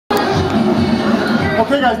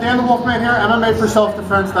Okay guys, Dan the Wolfman here,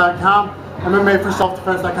 MMAforselfdefense.com.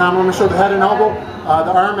 MMAforselfdefense.com. I'm going to show the head and elbow,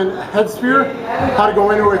 the arm and head spear, how to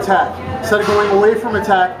go into attack. Instead of going away from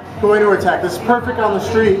attack, go into attack. This is perfect on the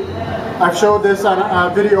street. I've showed this on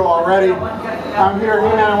a video already. I'm here, hey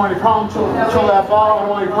man, I don't want any problem, chill that foul, I don't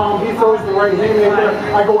want any problem. He throws the right haymaker,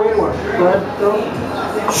 I go into it. Go ahead, throw.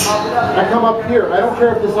 I come up here. I don't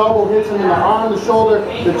care if this elbow hits him in the arm, the shoulder,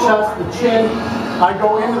 the chest, the chin. I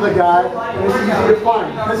go into the guy, and it's easy to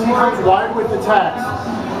find. Because he comes wide with attacks,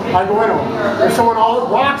 I go into him. If someone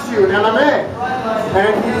rocks you in MMA,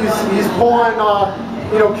 and he's pulling,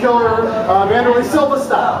 killer Vanderlei Silva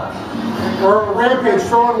style, or a rampage,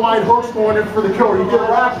 throwing wide hooks, going in for the killer. You get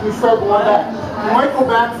rocked, and you start going back. You might go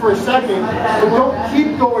back for a second, but don't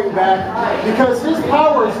keep going back, because his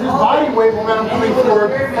power is his body weight momentum coming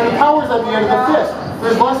forward, and the power is at the end of the fist.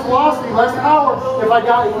 There's less velocity, less power if I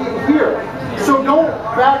got it here. So don't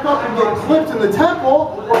back up and get clipped in the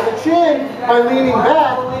temple or the chin by leaning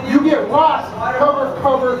back. You get rocked,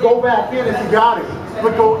 cover, go back in if you got it.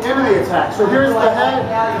 But go into the attack. So here's the head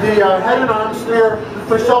and arm spear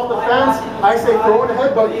for self-defense. I say throw in a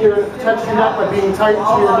headbutt here to protect your neck by being tight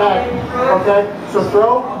to your neck. Okay? So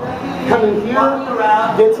throw, come in here,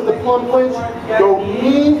 get to the plum clinch, go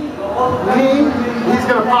knee, he's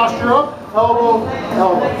going to posture up, elbow,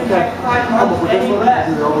 elbow. Okay? Elbow with this one,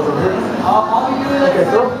 do the elbows over here. Okay,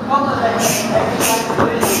 throw.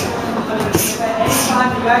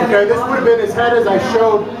 Okay, this would have been his head as I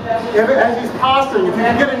showed. As he's posturing, if you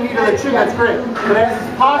can get a knee to the chin, that's great. But as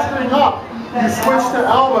he's posturing up, you switch to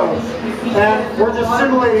elbows. And we're just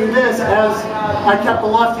simulating this as I kept the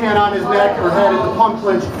left hand on his neck or head in the plum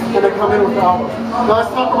clinch, and then come in with the elbows. Now let's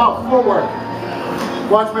talk about footwork.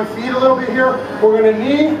 Watch my feet a little bit here. We're going to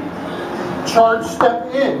knee, charge,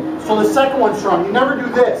 step in. So the second one's strong. You never do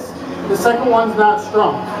this. The second one's not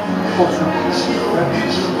strong.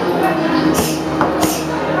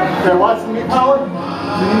 Okay, watch the knee power.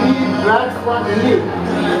 Knee, back, front, knee.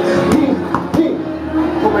 Knee.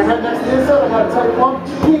 Put my head next to his head. I got a tight plump.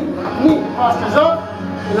 Knee. Postures up.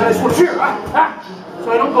 And then I switch here. So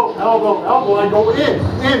I don't go elbow. I go in.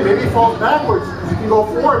 Maybe he falls backwards. You can go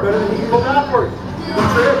forward better than you can go backwards. The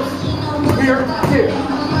trips. Here.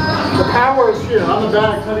 The power is here. On the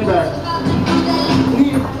back, heavy back.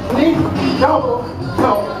 Knee, elbow.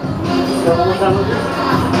 One more time with you.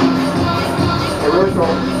 Really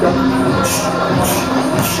strong.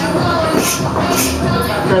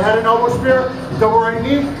 Okay, head and elbow spear, double right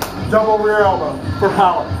knee, double rear elbow for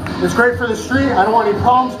power. It's great for the street. I don't want any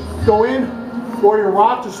problems. Go in, or you're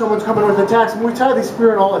rocked, or someone's coming with attacks. Muay Thai, they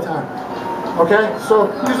spear it all the time. Okay,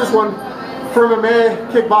 so use this one for MMA,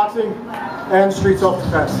 kickboxing, and street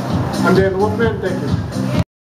self-defense. I'm Dan the Wolfman. Thank you.